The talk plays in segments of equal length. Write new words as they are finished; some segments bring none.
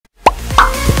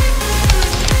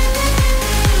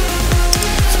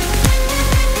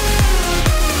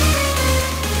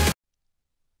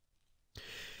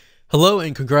Hello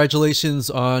and congratulations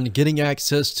on getting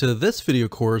access to this video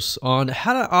course on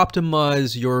how to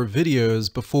optimize your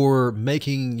videos before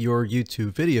making your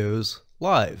YouTube videos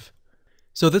live.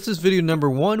 So this is video number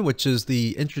 1, which is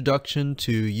the introduction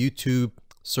to YouTube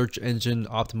search engine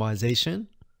optimization.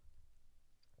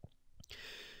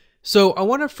 So I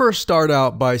want to first start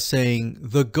out by saying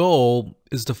the goal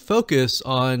is to focus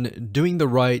on doing the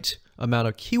right amount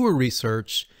of keyword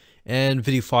research and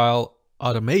video file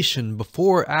automation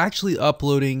before actually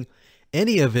uploading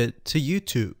any of it to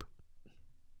YouTube.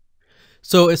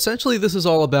 So essentially this is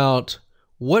all about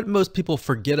what most people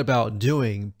forget about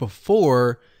doing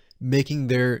before making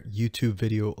their YouTube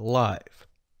video live.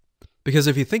 Because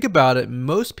if you think about it,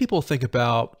 most people think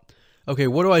about, okay,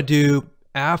 what do I do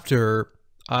after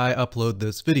I upload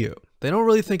this video? They don't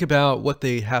really think about what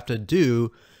they have to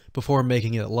do before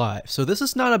making it live. So this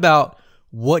is not about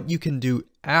what you can do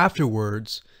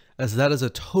afterwards, as that is a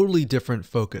totally different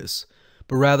focus,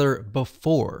 but rather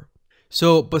before.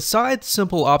 So besides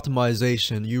simple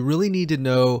optimization, you really need to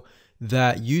know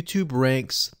that YouTube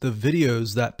ranks the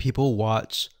videos that people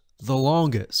watch the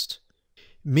longest.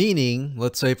 Meaning,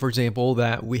 let's say for example,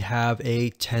 that we have a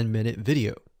 10-minute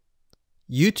video.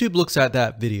 YouTube looks at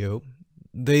that video.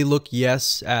 They look,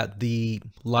 yes, at the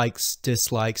likes,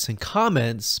 dislikes, and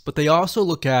comments, but they also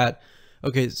look at,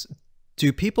 okay,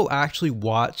 do people actually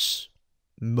watch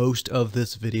most of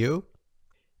this video?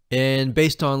 And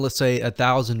based on, let's say,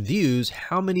 1,000 views,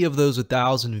 how many of those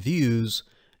 1,000 views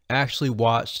actually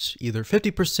watched either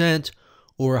 50%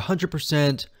 or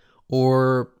 100%,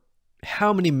 or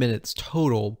how many minutes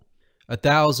total?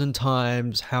 1,000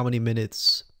 times how many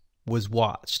minutes was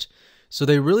watched. So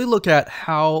they really look at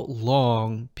how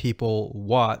long people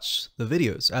watch the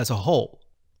videos as a whole.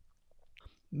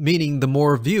 Meaning the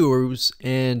more viewers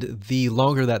and the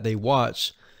longer that they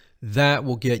watch, that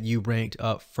will get you ranked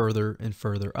up further and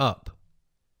further up.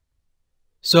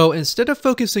 So instead of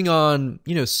focusing on,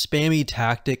 spammy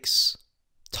tactics,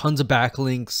 tons of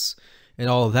backlinks, and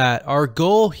all of that, our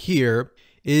goal here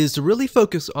is to really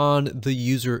focus on the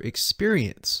user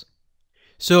experience.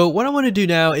 So what I want to do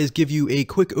now is give you a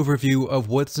quick overview of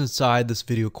what's inside this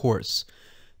video course.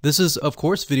 This is, of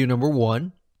course, video number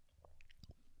 1.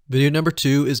 Video number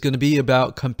 2 is going to be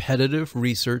about competitive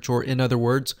research, or in other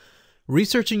words,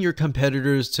 researching your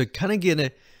competitors to kind of get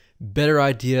a better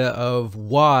idea of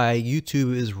why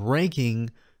YouTube is ranking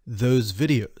those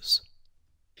videos.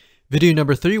 Video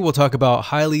number 3, we'll talk about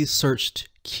highly searched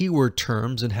keyword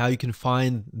terms and how you can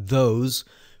find those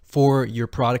for your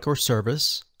product or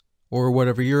service or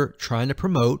whatever you're trying to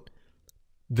promote.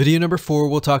 Video number 4,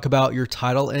 we'll talk about your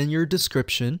title and your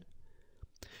description.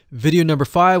 Video number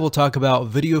 5, we'll talk about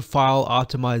video file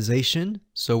optimization.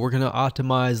 So we're going to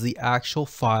optimize the actual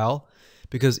file,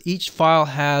 because each file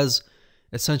has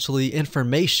essentially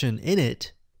information in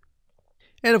it.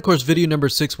 And of course, video number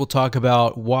 6 will talk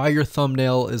about why your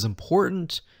thumbnail is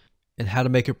important and how to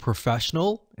make it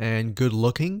professional and good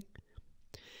looking.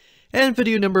 And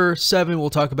video number 7 will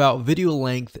talk about video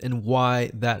length and why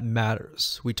that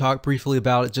matters. We talked briefly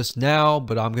about it just now,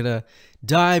 but I'm going to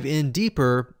dive in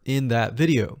deeper in that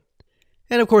video.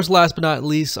 And of course, last but not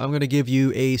least, I'm going to give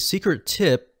you a secret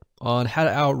tip on how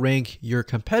to outrank your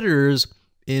competitors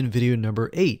in video number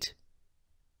 8.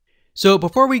 So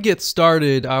before we get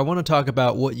started, I want to talk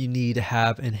about what you need to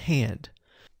have in hand.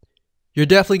 You're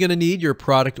definitely going to need your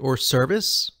product or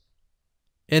service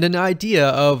and an idea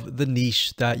of the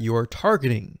niche that you're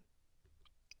targeting.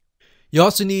 You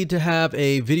also need to have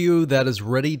a video that is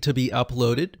ready to be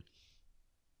uploaded.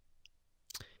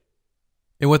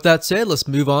 And with that said, let's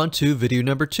move on to video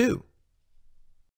number 2.